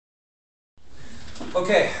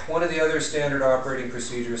Okay, one of the other standard operating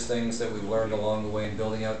procedures things that we've learned along the way in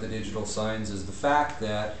building out the digital signs is the fact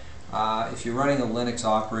that if you're running a Linux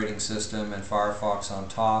operating system and Firefox on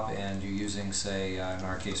top and you're using, say, in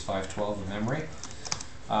our case 512 of memory,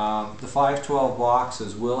 the 512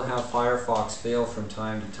 boxes will have Firefox fail from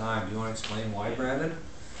time to time. Do you want to explain why, Brandon?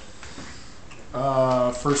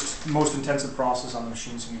 First, most intensive process on the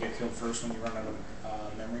machine's going to get killed first when you run out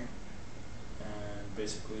of memory. And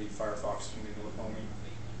basically, Firefox is going to be the only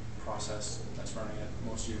process that's running at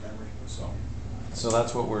most of your memory. So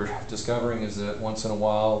that's what we're discovering, is that once in a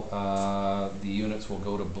while the units will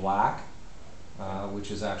go to black, which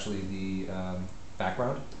is actually the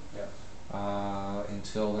background,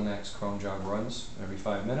 until the next cron job runs every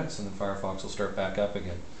 5 minutes, and then Firefox will start back up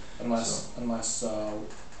again. Unless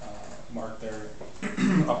Mark there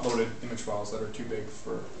uploaded image files that are too big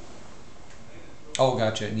for. Oh,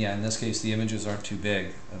 gotcha. Yeah, in this case the images aren't too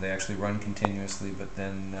big. They actually run continuously, but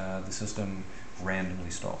then the system randomly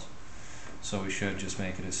stalls. So we should just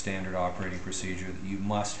make it a standard operating procedure that you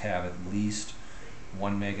must have at least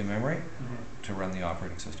 1 meg of memory to run the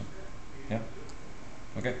operating system. Yeah?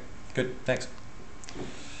 Okay, good. Thanks.